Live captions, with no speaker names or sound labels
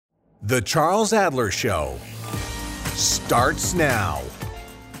The Charles Adler Show starts now.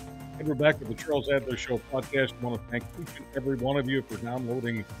 And we're back with the Charles Adler Show podcast. I want to thank each and every one of you for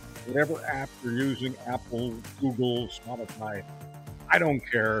downloading whatever app you're using, Apple, Google, Spotify. I don't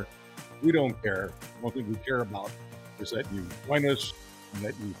care. We don't care. One thing we care about is that you join us and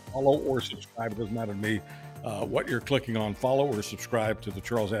that you follow or subscribe. It doesn't matter to me what you're clicking on. Follow or subscribe to the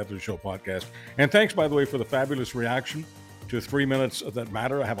Charles Adler Show podcast. And thanks, by the way, for the fabulous reaction to 3 minutes that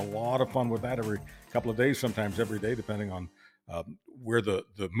matter. I have a lot of fun with that every couple of days, sometimes every day, depending on where the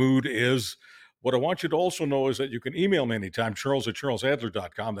mood is. What I want you to also know is that you can email me anytime,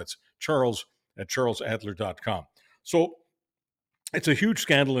 charles@charlesadler.com. That's charles@charlesadler.com. So it's a huge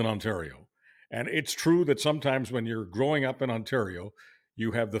scandal in Ontario. And it's true that sometimes when you're growing up in Ontario,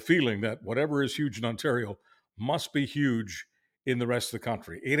 you have the feeling that whatever is huge in Ontario must be huge in the rest of the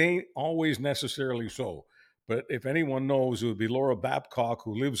country. It ain't always necessarily so. But if anyone knows, it would be Laura Babcock,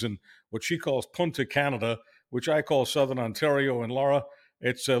 who lives in what she calls Punta Canada, which I call Southern Ontario. And Laura,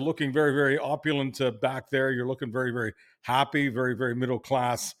 it's looking very, very opulent back there. You're looking very, very happy, very, very middle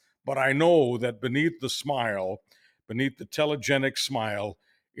class. But I know that beneath the smile, beneath the telegenic smile,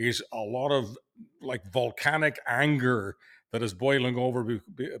 is a lot of like volcanic anger that is boiling over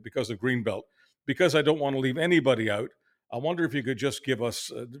because of Greenbelt. Because I don't want to leave anybody out, I wonder if you could just give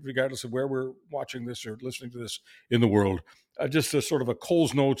us, regardless of where we're watching this or listening to this in the world, just a sort of a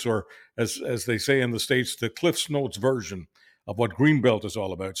Coles Notes, or as they say in the States, the Cliff's Notes version of what Greenbelt is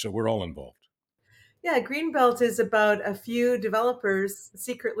all about. So we're all involved. Yeah, Greenbelt is about a few developers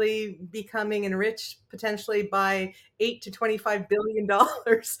secretly becoming enriched potentially by $8 to $25 billion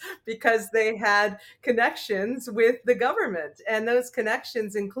because they had connections with the government. And those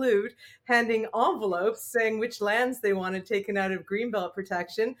connections include handing envelopes saying which lands they wanted taken out of Greenbelt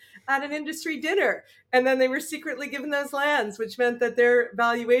protection at an industry dinner. And then they were secretly given those lands, which meant that their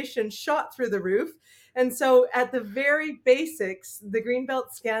valuation shot through the roof. And so at the very basics, the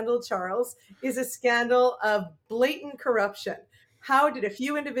Greenbelt scandal, Charles, is a scandal of blatant corruption. How did a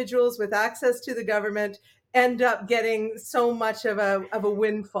few individuals with access to the government end up getting so much of a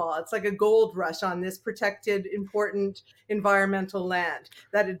windfall? It's like a gold rush on this protected, important environmental land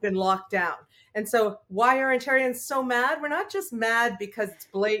that had been locked down. And so why are Ontarians so mad? We're not just mad because it's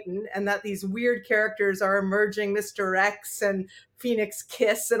blatant and that these weird characters are emerging, Mr. X and Phoenix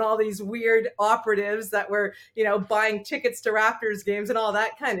Kiss and all these weird operatives that were, buying tickets to Raptors games and all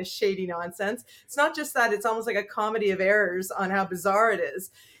that kind of shady nonsense. It's not just that, it's almost like a comedy of errors on how bizarre it is.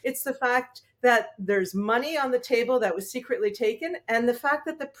 It's the fact that there's money on the table that was secretly taken, and the fact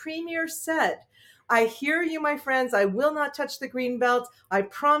that the premier said, I hear you, my friends. I will not touch the Greenbelt. I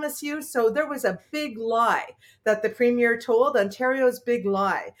promise you. So there was a big lie that the premier told, Ontario's big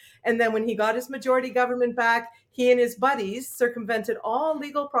lie. And then when he got his majority government back, he and his buddies circumvented all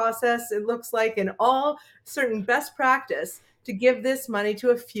legal process, it looks like, and all certain best practice to give this money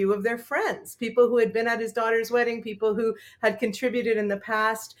to a few of their friends, people who had been at his daughter's wedding, people who had contributed in the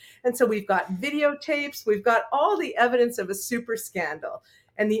past. And so we've got videotapes, we've got all the evidence of a super scandal.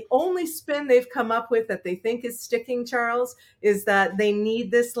 And the only spin they've come up with that they think is sticking, Charles, is that they need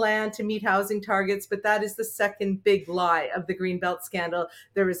this land to meet housing targets. But that is the second big lie of the Greenbelt scandal.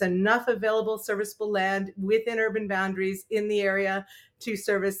 There is enough available serviceable land within urban boundaries in the area to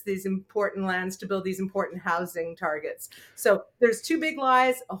service these important lands, to build these important housing targets. So there's two big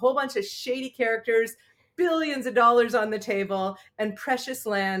lies, a whole bunch of shady characters, billions of dollars on the table, and precious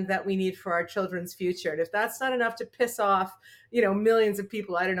land that we need for our children's future. And if that's not enough to piss off, millions of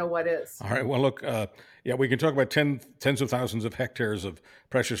people, I don't know what is. All right. Well, look, we can talk about tens of thousands of hectares of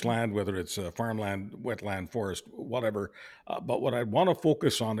precious land, whether it's farmland, wetland, forest, whatever. But what I want to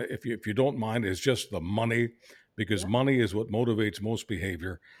focus on, if you don't mind, is just the money, because money is what motivates most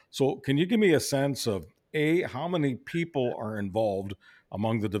behavior. So can you give me a sense of, A, how many people are involved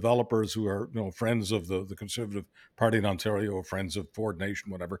among the developers who are, friends of the Conservative Party in Ontario, or friends of Ford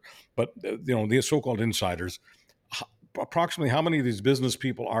Nation, whatever, but, the so-called insiders? Approximately how many of these business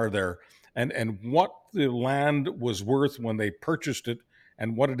people are there, and what the land was worth when they purchased it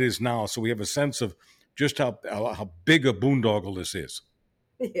and what it is now, so we have a sense of just how big a boondoggle this is.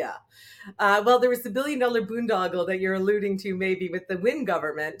 Yeah. Well, there was the $1 billion boondoggle that you're alluding to, maybe with the Wynne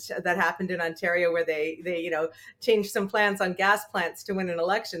government that happened in Ontario, where they changed some plans on gas plants to win an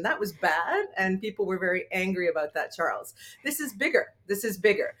election. That was bad, and people were very angry about that, Charles. This is bigger.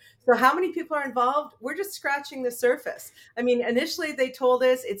 So how many people are involved? We're just scratching the surface. I mean, initially they told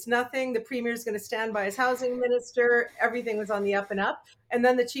us it's nothing. The premier is going to stand by his housing minister. Everything was on the up and up. And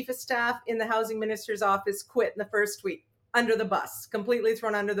then the chief of staff in the housing minister's office quit in the first week. under the bus, completely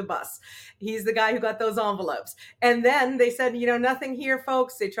thrown under the bus. He's the guy who got those envelopes. And then they said, nothing here,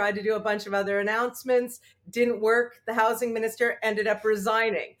 folks. They tried to do a bunch of other announcements, didn't work. The housing minister ended up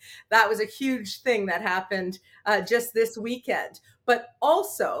resigning. That was a huge thing that happened just this weekend. But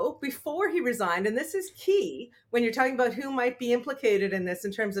also, before he resigned, and this is key when you're talking about who might be implicated in this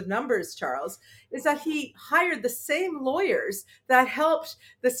in terms of numbers, Charles, is that he hired the same lawyers that helped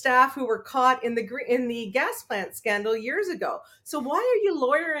the staff who were caught in the gas plant scandal years ago. So why are you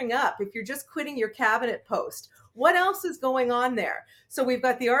lawyering up if you're just quitting your cabinet post? What else is going on there? So we've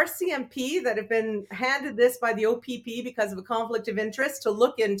got the RCMP that have been handed this by the OPP because of a conflict of interest to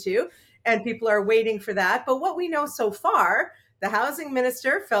look into, and people are waiting for that. But what we know so far, the housing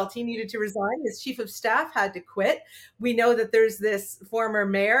minister felt he needed to resign. His chief of staff had to quit. We know that there's this former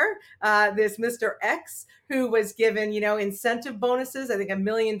mayor, this Mr. X, who was given, incentive bonuses, I think $1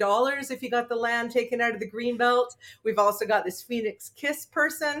 million if he got the land taken out of the Greenbelt. We've also got this Phoenix Kiss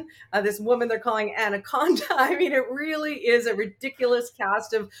person, this woman they're calling Anaconda. I mean, it really is a ridiculous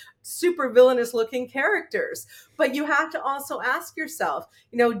cast of super villainous looking characters. But you have to also ask yourself,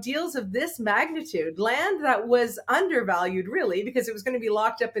 deals of this magnitude, land that was undervalued really because it was going to be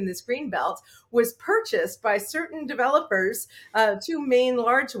locked up in this Greenbelt, was purchased by certain developers, two main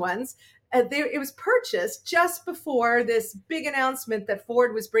large ones. It was purchased just before this big announcement that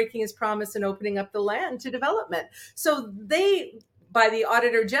Ford was breaking his promise and opening up the land to development. So they, by the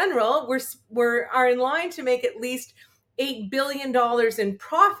Auditor General, are in line to make at least $8 billion in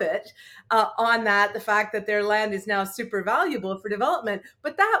profit on that, the fact that their land is now super valuable for development.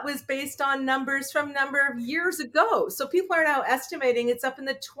 But that was based on numbers from a number of years ago. So people are now estimating it's up in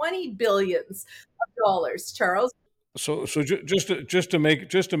the 20 billions of dollars, Charles. So just to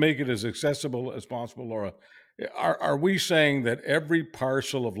make it as accessible as possible, Laura, are we saying that every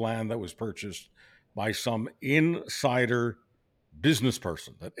parcel of land that was purchased by some insider business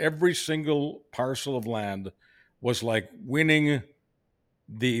person, that every single parcel of land was like winning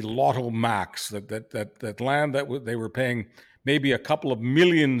the Lotto Max, that land that they were paying maybe a couple of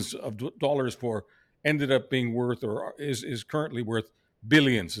millions of dollars for ended up being worth, or is currently worth,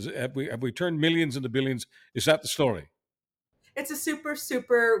 billions? Have we turned millions into billions? Is that the story? It's a super,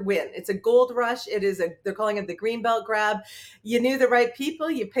 super win. It's a gold rush. They're calling it the Greenbelt grab. You knew the right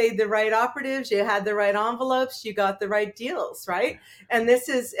people, you paid the right operatives, you had the right envelopes, you got the right deals, right? And this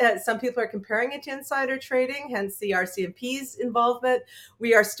is, some people are comparing it to insider trading, hence the RCMP's involvement.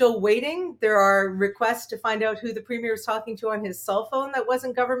 We are still waiting. There are requests to find out who the premier was talking to on his cell phone that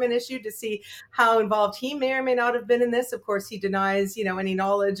wasn't government issued, to see how involved he may or may not have been in this. Of course, he denies, any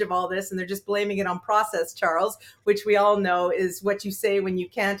knowledge of all this, and they're just blaming it on process, Charles, which we all know is what you say when you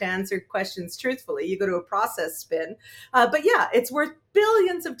can't answer questions truthfully. You go to a process spin. But yeah, it's worth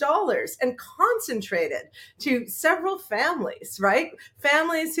billions of dollars and concentrated to several families, right?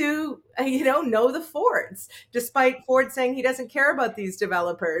 Families who, know the Fords, despite Ford saying he doesn't care about these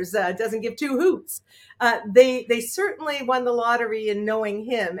developers, doesn't give two hoots. They certainly won the lottery in knowing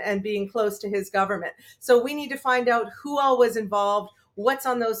him and being close to his government. So we need to find out who all was involved, what's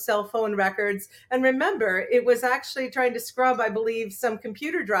on those cell phone records. And remember, it was actually trying to scrub, I believe, some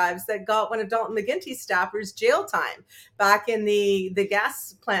computer drives that got one of Dalton McGuinty's staffers jail time back in the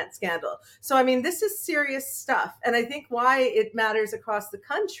gas plant scandal. So, I mean, this is serious stuff. And I think why it matters across the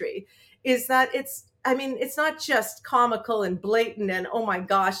country is that it's not just comical and blatant and, oh my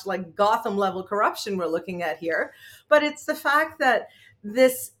gosh, like Gotham level corruption we're looking at here, but it's the fact that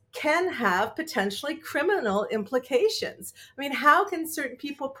this can have potentially criminal implications. I mean, how can certain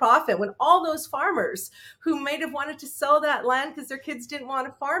people profit when all those farmers who might have wanted to sell that land because their kids didn't want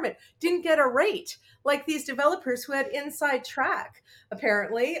to farm it didn't get a rate, like these developers who had inside track,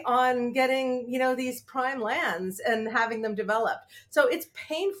 apparently, on getting, these prime lands and having them developed. So it's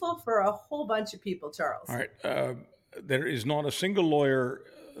painful for a whole bunch of people, Charles. All right. There is not a single lawyer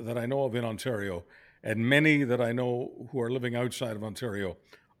that I know of in Ontario, and many that I know who are living outside of Ontario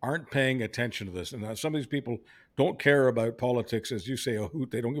aren't paying attention to this. And now some of these people don't care about politics, as you say, a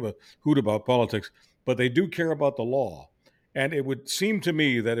hoot. They don't give a hoot about politics, but they do care about the law. And it would seem to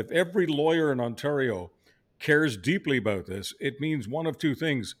me that if every lawyer in Ontario cares deeply about this, it means one of two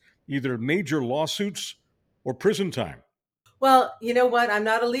things: either major lawsuits or prison time. Well, you know what? I'm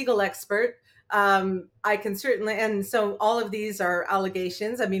not a legal expert. I can certainly, and so all of these are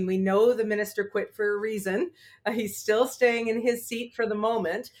allegations. I mean, we know the minister quit for a reason. He's still staying in his seat for the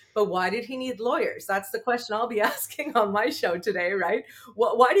moment, but why did he need lawyers? That's the question I'll be asking on my show today, right?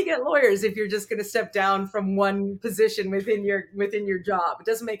 Why do you get lawyers if you're just going to step down from one position within your job? It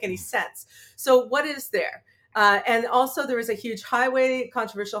doesn't make any sense. So what is there? And also, there is a huge highway,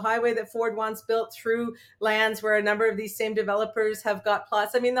 controversial highway that Ford wants built through lands where a number of these same developers have got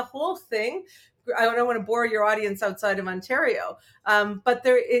plots. I mean, the whole thing. I don't want to bore your audience outside of Ontario, but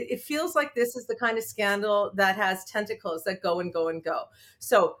it feels like this is the kind of scandal that has tentacles that go and go and go.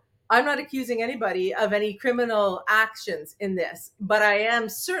 So I'm not accusing anybody of any criminal actions in this, but I am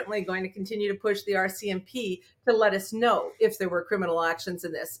certainly going to continue to push the RCMP to let us know if there were criminal actions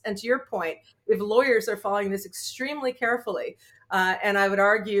in this. And to your point, if lawyers are following this extremely carefully, and I would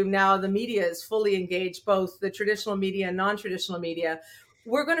argue now the media is fully engaged, both the traditional media and non-traditional media,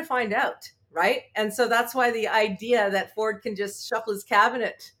 we're going to find out, right? And so that's why the idea that Ford can just shuffle his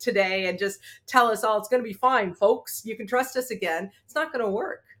cabinet today and just tell us all it's going to be fine, folks, you can trust us again, it's not going to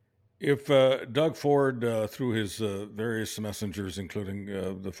work. If Doug Ford, through his various messengers, including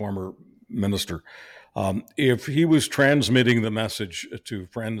the former minister, if he was transmitting the message to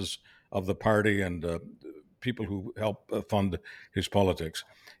friends of the party and people who help fund his politics,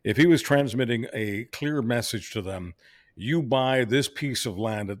 if he was transmitting a clear message to them, you buy this piece of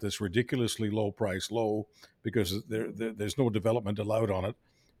land at this ridiculously low price, low because there's no development allowed on it,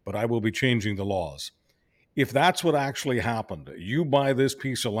 but I will be changing the laws. If that's what actually happened, you buy this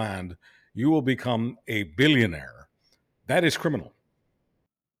piece of land, you will become a billionaire. That is criminal.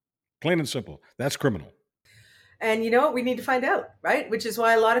 Plain and simple. That's criminal. And you know what? We need to find out, right? Which is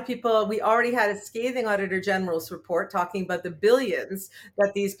why a lot of people, we already had a scathing Auditor General's report talking about the billions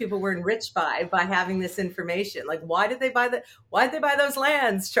that these people were enriched by having this information. Like, why did they buy those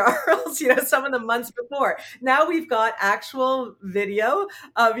lands, Charles? Some of the months before. Now we've got actual video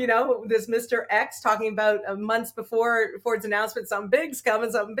of, this Mr. X talking about months before Ford's announcement, something big's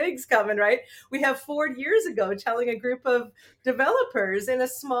coming, right? We have Ford years ago telling a group of developers in a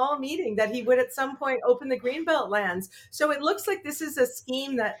small meeting that he would at some point open the Greenbelt lands. So it looks like this is a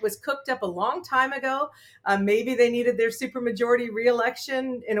scheme that was cooked up a long time ago. Maybe they needed their supermajority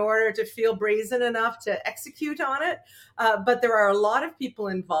re-election in order to feel brazen enough to execute on it. But there are a lot of people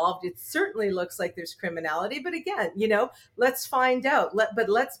involved. It certainly looks like there's criminality. But again, let's find out. But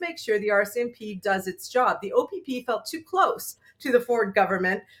let's make sure the RCMP does its job. The OPP felt too close to the Ford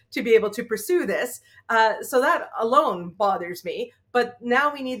government to be able to pursue this. So that alone bothers me. But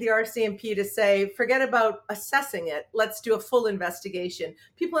now we need the RCMP to say, forget about assessing it. Let's do a full investigation.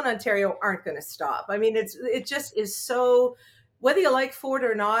 People in Ontario aren't going to stop. I mean, it just is so, whether you like Ford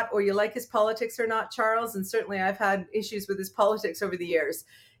or not, or you like his politics or not, Charles, and certainly I've had issues with his politics over the years,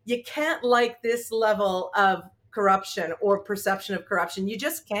 you can't like this level of corruption or perception of corruption. You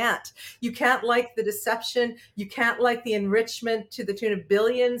just can't. You can't like the deception. You can't like the enrichment to the tune of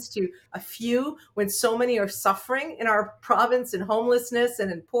billions to a few when so many are suffering in our province in homelessness and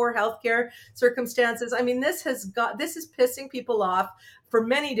in poor healthcare circumstances. I mean, this is pissing people off for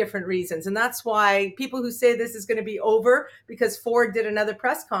many different reasons. And that's why people who say this is going to be over because Ford did another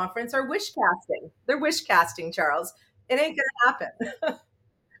press conference are wish casting. They're wish casting, Charles. It ain't going to happen.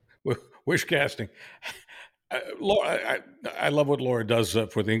 Wish casting. Laura, I love what Laura does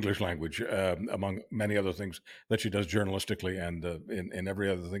for the English language, among many other things that she does journalistically and in every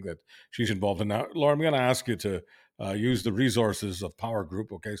other thing that she's involved in. Now, Laura, I'm going to ask you to use the resources of Power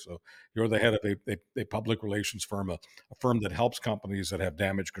Group. Okay, so you're the head of a public relations firm, a firm that helps companies that have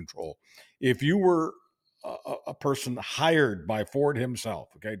damage control. If you were a person hired by Ford himself,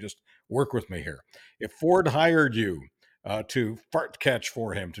 okay, just work with me here. If Ford hired you to fart catch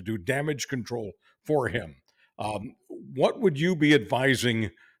for him, to do damage control for him, what would you be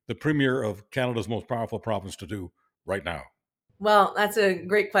advising the Premier of Canada's most powerful province to do right now? Well, that's a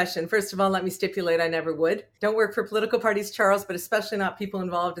great question. First of all, let me stipulate I never would. Don't work for political parties, Charles, but especially not people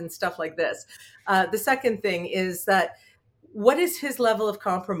involved in stuff like this. The second thing is that what is his level of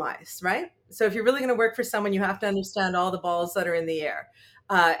compromise, right? So if you're really going to work for someone, you have to understand all the balls that are in the air.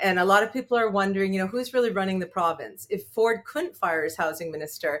 And a lot of people are wondering, who's really running the province? If Ford couldn't fire his housing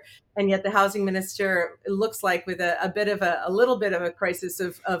minister, and yet the housing minister looks like with a little bit of a crisis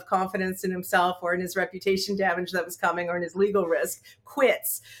of confidence in himself or in his reputation damage that was coming or in his legal risk,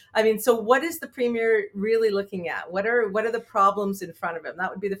 quits. I mean, so what is the premier really looking at? What are the problems in front of him?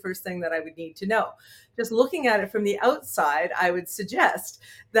 That would be the first thing that I would need to know. Just looking at it from the outside, I would suggest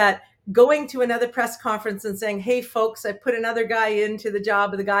that going to another press conference and saying, hey, folks, I put another guy into the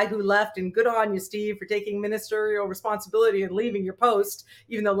job of the guy who left, and good on you, Steve, for taking ministerial responsibility and leaving your post,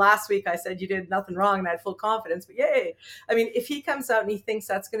 even though last week I said you did nothing wrong and I had full confidence, but yay. I mean, if he comes out and he thinks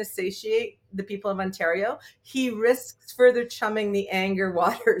that's going to satiate the people of Ontario, he risks further chumming the anger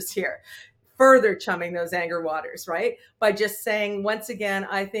waters here. further chumming those anger waters, right? By just saying, once again,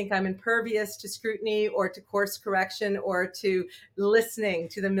 I think I'm impervious to scrutiny or to course correction or to listening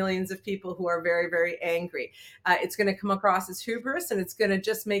to the millions of people who are very, very angry. It's going to come across as hubris, and it's going to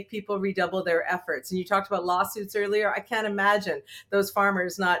just make people redouble their efforts. And you talked about lawsuits earlier. I can't imagine those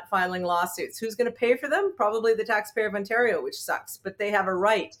farmers not filing lawsuits. Who's going to pay for them? Probably the taxpayer of Ontario, which sucks, but they have a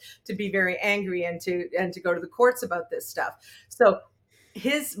right to be very angry and to go to the courts about this stuff. So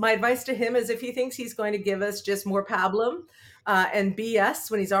my advice to him is, if he thinks he's going to give us just more pablum and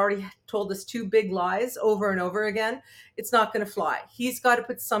BS when he's already told us two big lies over and over again, it's not going to fly. He's got to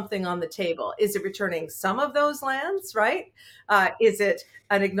put something on the table. Is it returning some of those lands, right? Is it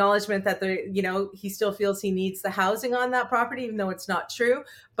an acknowledgement that he still feels he needs the housing on that property, even though it's not true,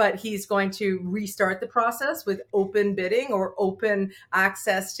 but he's going to restart the process with open bidding or open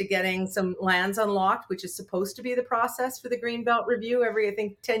access to getting some lands unlocked, which is supposed to be the process for the Greenbelt review every, I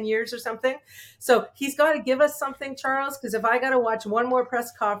think, 10 years or something. So he's got to give us something, Charles, because if I got to watch one more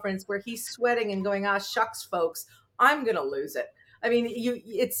press conference where he's sweating and going, shucks, folks, I'm going to lose it. I mean,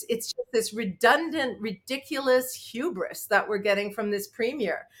 it's just this redundant, ridiculous hubris that we're getting from this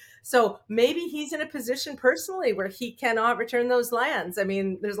premier. So maybe he's in a position personally where he cannot return those lands. I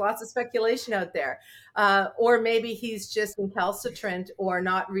mean, there's lots of speculation out there. Or maybe he's just recalcitrant or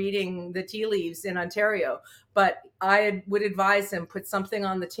not reading the tea leaves in Ontario. But I would advise him, put something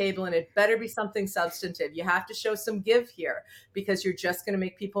on the table, and it better be something substantive. You have to show some give here, because you're just going to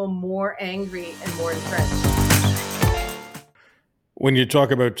make people more angry and more entrenched. When you talk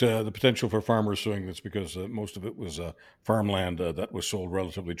about the potential for farmers suing, that's because most of it was farmland that was sold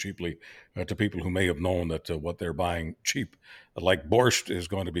relatively cheaply to people who may have known that what they're buying cheap, like borscht, is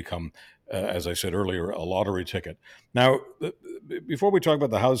going to become, as I said earlier, a lottery ticket. Now, before we talk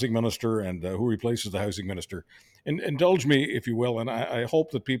about the housing minister and who replaces the housing minister, indulge me, if you will, and I hope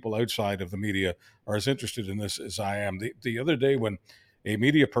that people outside of the media are as interested in this as I am. The other day, when a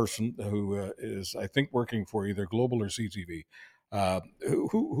media person who is, I think, working for either Global or CTV,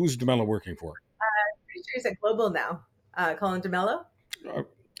 who's DeMello working for? Pretty sure he's at Global now. Colin DeMello?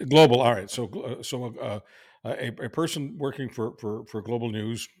 Global. All right. So a person working for Global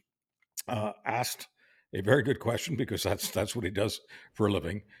News asked a very good question, because that's what he does for a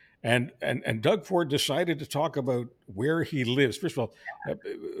living. And Doug Ford decided to talk about where he lives. First of all,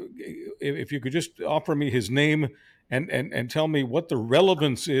 if you could just offer me his name and tell me what the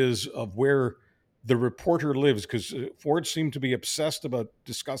relevance is of where the reporter lives, because Ford seemed to be obsessed about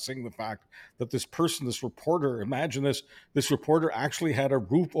discussing the fact that this reporter, imagine this reporter actually had a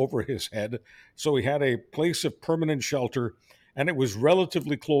roof over his head, so he had a place of permanent shelter, and it was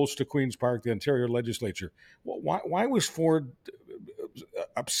relatively close to Queen's Park, the Ontario legislature. Why was Ford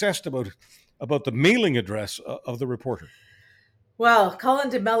obsessed about the mailing address of the reporter? Well, Colin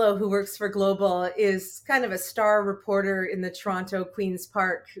DeMello, who works for Global, is kind of a star reporter in the Toronto Queen's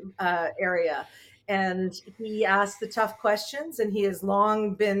Park area. And he asks the tough questions, and he has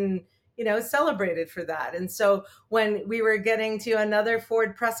long been, celebrated for that. And so when we were getting to another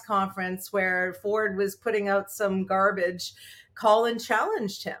Ford press conference where Ford was putting out some garbage, Colin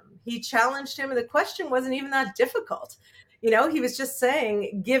challenged him. He challenged him, and the question wasn't even that difficult. He was just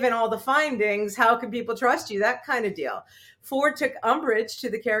saying, given all the findings, how can people trust you? That kind of deal. Ford took umbrage to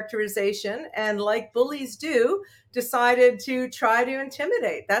the characterization and, like bullies do, decided to try to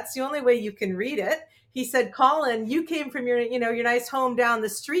intimidate. That's the only way you can read it. He said, Colin, you came from your nice home down the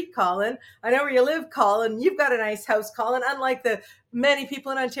street, Colin. I know where you live, Colin. You've got a nice house, Colin, unlike the many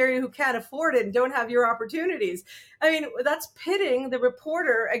people in Ontario who can't afford it and don't have your opportunities. I mean, that's pitting the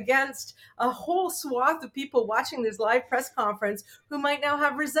reporter against a whole swath of people watching this live press conference who might now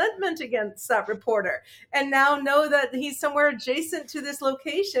have resentment against that reporter and now know that he's somewhere adjacent to this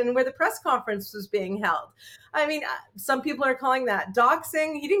location where the press conference was being held. I mean, some people are calling that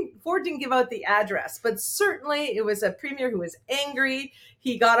doxing. Ford didn't give out the address, but certainly it was a premier who was angry.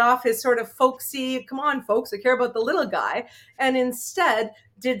 He got off his sort of folksy, come on, folks, I care about the little guy, and instead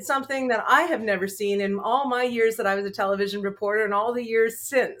did something that I have never seen in all my years that I was a television reporter and all the years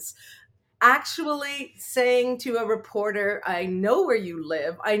since. Actually saying to a reporter, I know where you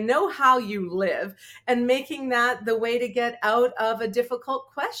live, I know how you live, and making that the way to get out of a difficult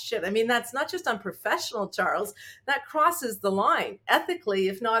question. I mean, that's not just unprofessional, Charles. That crosses the line ethically,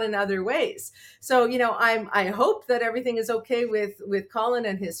 if not in other ways. So, I hope that everything is okay with Colin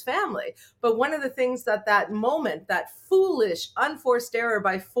and his family. But one of the things that moment, that foolish, unforced error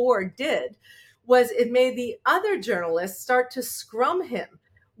by Ford did, was it made the other journalists start to scrum him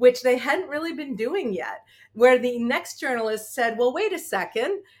which they hadn't really been doing yet, where the next journalist said, well, wait a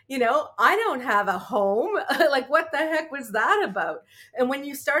second, I don't have a home. Like, what the heck was that about? And when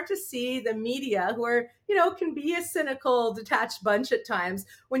you start to see the media, who are, can be a cynical, detached bunch at times,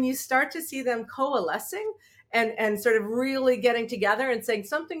 when you start to see them coalescing and sort of really getting together and saying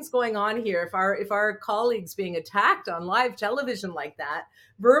something's going on here, if our colleagues being attacked on live television like that,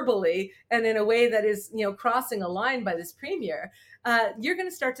 verbally, and in a way that is, crossing a line by this premier, you're going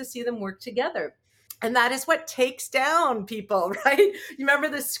to start to see them work together. And that is what takes down people, right? You remember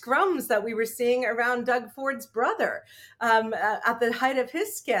the scrums that we were seeing around Doug Ford's brother at the height of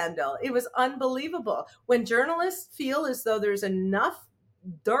his scandal. It was unbelievable. When journalists feel as though there's enough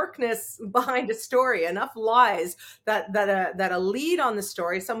darkness behind a story, enough lies, that a lead on the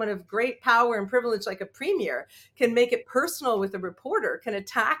story, someone of great power and privilege like a premier, can make it personal with a reporter, can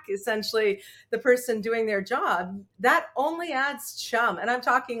attack essentially the person doing their job, that only adds chum. And I'm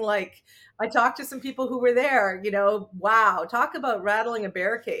talking, like, I talked to some people who were there, wow, talk about rattling a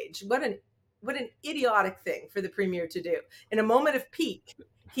bear cage. What an idiotic thing for the premier to do in a moment of peak.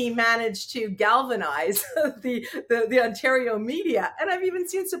 He managed to galvanize the Ontario media. And I've even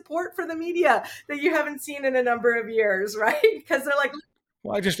seen support for the media that you haven't seen in a number of years, right? Because they're like,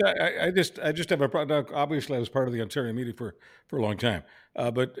 well, I just have a problem. Obviously, I was part of the Ontario media for a long time,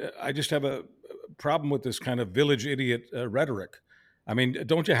 but I just have a problem with this kind of village idiot rhetoric. I mean,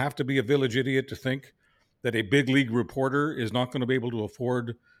 don't you have to be a village idiot to think that a big league reporter is not going to be able to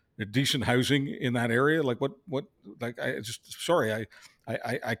afford a decent housing in that area? Like what? Like,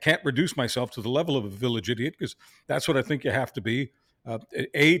 I can't reduce myself to the level of a village idiot, because that's what I think you have to be.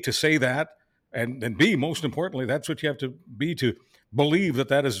 A, to say that, and B, most importantly, that's what you have to be to believe that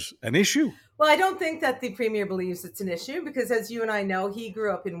that is an issue. Well, I don't think that the premier believes it's an issue, because, as you and I know, he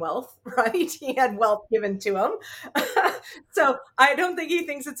grew up in wealth, right? He had wealth given to him. So I don't think he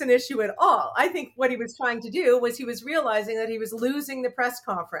thinks it's an issue at all. I think what he was trying to do was he was realizing that he was losing the press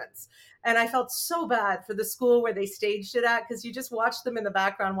conference. And I felt so bad for the school where they staged it at, because you just watched them in the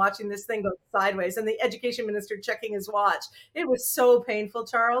background watching this thing go sideways, and the education minister checking his watch. It was so painful,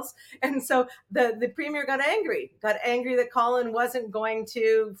 Charles. And so the premier got angry that Colin wasn't going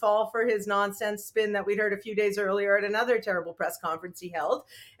to fall for his nonsense spin that we'd heard a few days earlier at another terrible press conference he held.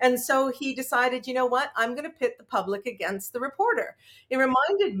 And so he decided, you know what, I'm going to pit the public against the reporter. It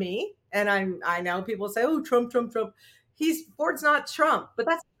reminded me, and I know people say, oh, Trump. Ford's not Trump, but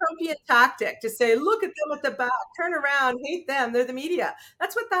that's a Trumpian tactic to say, look at them at the back, turn around, hate them, they're the media.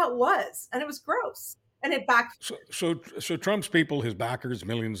 That's what that was. And it was gross. And it backfired. So Trump's people, his backers,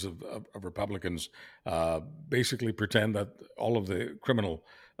 millions of Republicans, basically pretend that all of the criminal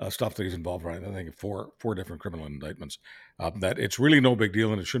stuff that he's involved in, I think four different criminal indictments, that it's really no big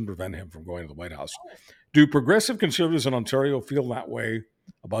deal and it shouldn't prevent him from going to the White House. Do progressive conservatives in Ontario feel that way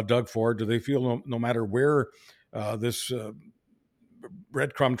about Doug Ford? Do they feel no matter where this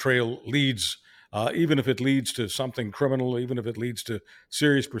breadcrumb trail leads, even if it leads to something criminal, even if it leads to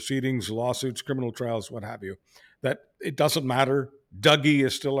serious proceedings, lawsuits, criminal trials, what have you, that it doesn't matter? Dougie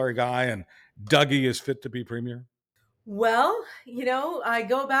is still our guy, and Dougie is fit to be premier? Well, I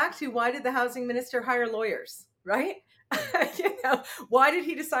go back to, why did the housing minister hire lawyers, right? Why did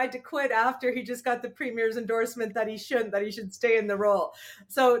he decide to quit after he just got the premier's endorsement that he should stay in the role?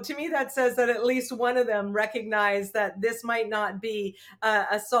 So to me, that says that at least one of them recognized that this might not be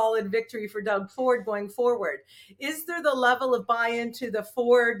a solid victory for Doug Ford going forward. Is there the level of buy-in to the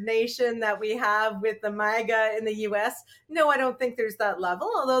Ford nation that we have with the MAGA in the US? No, I don't think there's that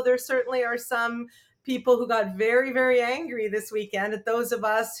level, although there certainly are some people who got very, very angry this weekend at those of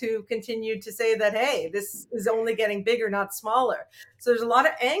us who continued to say that, hey, this is only getting bigger, not smaller. So there's a lot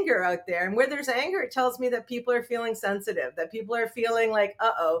of anger out there. And where there's anger, it tells me that people are feeling sensitive, that people are feeling like,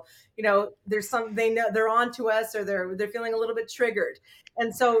 there's some, they know they're on to us, or they're feeling a little bit triggered.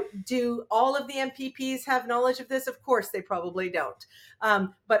 And so do all of the MPPs have knowledge of this? Of course, they probably don't.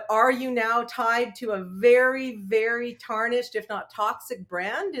 But are you now tied to a very, very tarnished, if not toxic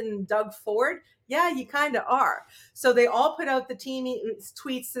brand in Doug Ford? Yeah, you kind of are. So they all put out the team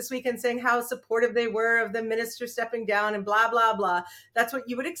tweets this weekend saying how supportive they were of the minister stepping down and blah, blah, blah. That's what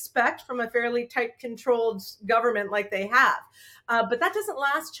you would expect from a fairly tight controlled government like they have. But that doesn't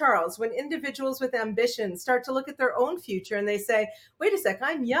last, Charles. When individuals with ambition start to look at their own future and they say, wait a sec,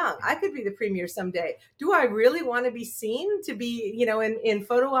 I'm young, I could be the premier someday. Do I really want to be seen to be, in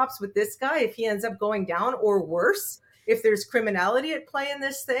photo ops with this guy if he ends up going down, or worse, if there's criminality at play in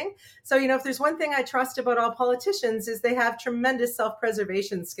this thing? So, if there's one thing I trust about all politicians, is they have tremendous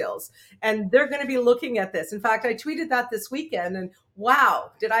self-preservation skills, and they're going to be looking at this. In fact, I tweeted that this weekend, and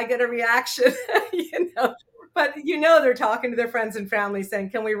wow, did I get a reaction, But they're talking to their friends and family saying,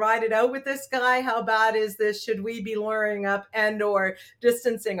 can we ride it out with this guy? How bad is this? Should we be luring up and or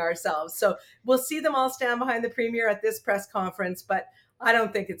distancing ourselves? So we'll see them all stand behind the premier at this press conference, but I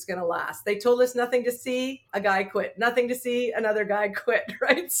don't think it's going to last. They told us nothing to see, a guy quit. Nothing to see, another guy quit,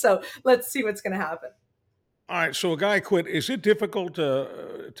 right? So let's see what's going to happen. All right, so a guy quit. Is it difficult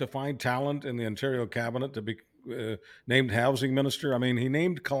to find talent in the Ontario cabinet to be named housing minister? I mean, he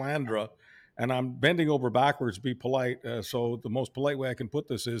named Calandra, and I'm bending over backwards to be polite. So the most polite way I can put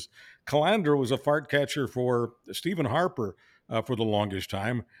this is Calandra was a fart catcher for Stephen Harper for the longest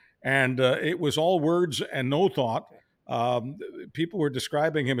time, and it was all words and no thought. People were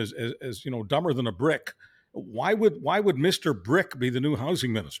describing him as dumber than a brick. Why would Mr. Brick be the new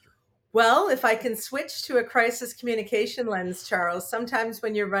housing minister? Well, if I can switch to a crisis communication lens, Charles, sometimes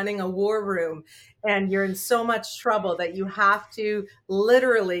when you're running a war room and you're in so much trouble that you have to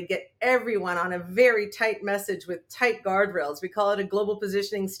literally get everyone on a very tight message with tight guardrails, we call it a global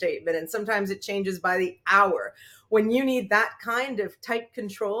positioning statement, and sometimes it changes by the hour. When you need that kind of tight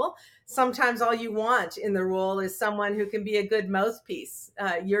control, sometimes all you want in the role is someone who can be a good mouthpiece.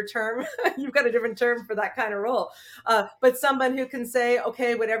 Your term, you've got a different term for that kind of role. But someone who can say,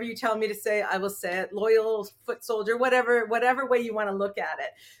 okay, whatever you tell me to say, I will say it. Loyal foot soldier, whatever way you want to look at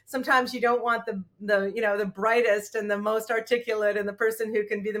it. Sometimes you don't want the brightest and the most articulate and the person who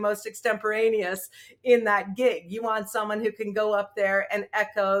can be the most extemporaneous in that gig. You want someone who can go up there and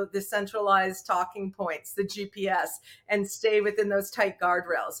echo the centralized talking points, the GPS, and stay within those tight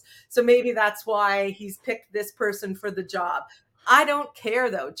guardrails. So maybe that's why he's picked this person for the job. I don't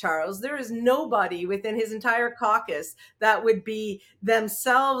care though, Charles. There is nobody within his entire caucus that would be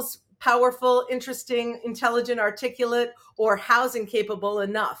themselves powerful, interesting, intelligent, articulate, or housing capable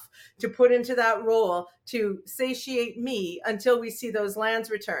enough to put into that role to satiate me until we see those lands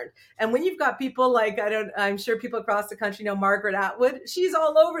returned. And when you've got people like, I'm sure people across the country know Margaret Atwood, she's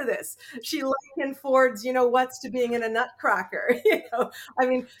all over this. She likened Ford's, what's to being in a nutcracker. I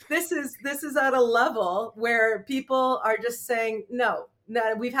mean, this is at a level where people are just saying, no,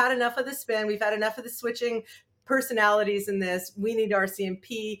 we've had enough of the spin. We've had enough of the switching personalities in this. We need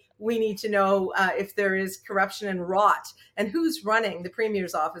RCMP. We need to know if there is corruption and rot and who's running the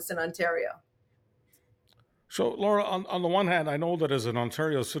Premier's office in Ontario. So, Laura, on the one hand, I know that as an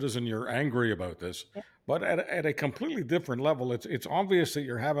Ontario citizen, you're angry about this, but at a completely different level, it's obvious that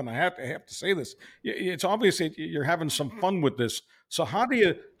you're having. I have to say this. It's obvious that you're having some fun with this. So how do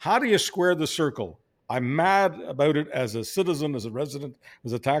you square the circle? I'm mad about it as a citizen, as a resident,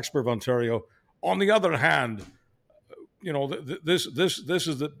 as a taxpayer of Ontario. On the other hand, this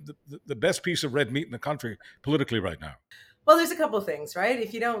is the best piece of red meat in the country politically right now. Well, there's a couple of things, right?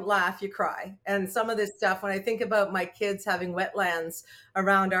 If you don't laugh, you cry. And some of this stuff, when I think about my kids having wetlands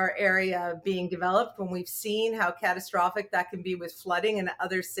around our area being developed, when we've seen how catastrophic that can be with flooding in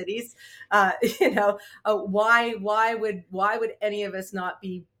other cities, why would any of us not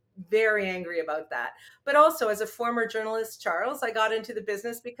be very angry about that? But also, as a former journalist, Charles, I got into the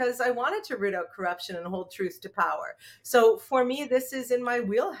business because I wanted to root out corruption and hold truth to power. So for me, this is in my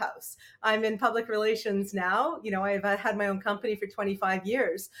wheelhouse. I'm in public relations now. I've had my own company for 25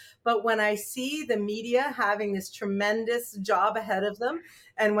 years. But when I see the media having this tremendous job ahead of them,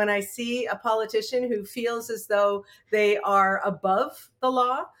 and when I see a politician who feels as though they are above the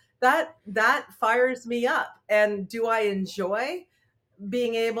law, that fires me up. And do I enjoy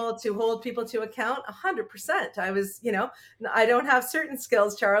being able to hold people to account? 100%. I don't have certain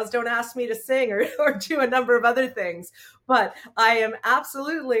skills, Charles. Don't ask me to sing or do a number of other things, but I am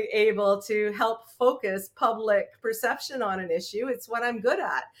absolutely able to help focus public perception on an issue. It's what I'm good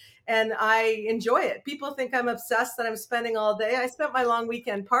at. And I enjoy it. People think I'm obsessed that I'm spending all day. I spent my long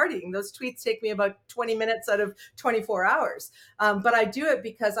weekend partying. Those tweets take me about 20 minutes out of 24 hours. But I do it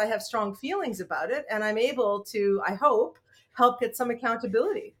because I have strong feelings about it. And I'm able to, I hope, help get some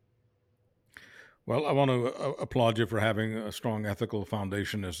accountability. Well, I want to applaud you for having a strong ethical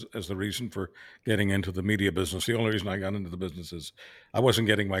foundation as the reason for getting into the media business. The only reason I got into the business is I wasn't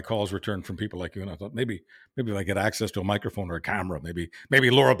getting my calls returned from people like you, and I thought maybe if I get access to a microphone or a camera, maybe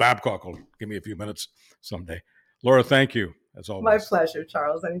Laura Babcock will give me a few minutes someday. Laura, thank you as always. My pleasure,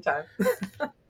 Charles. Anytime.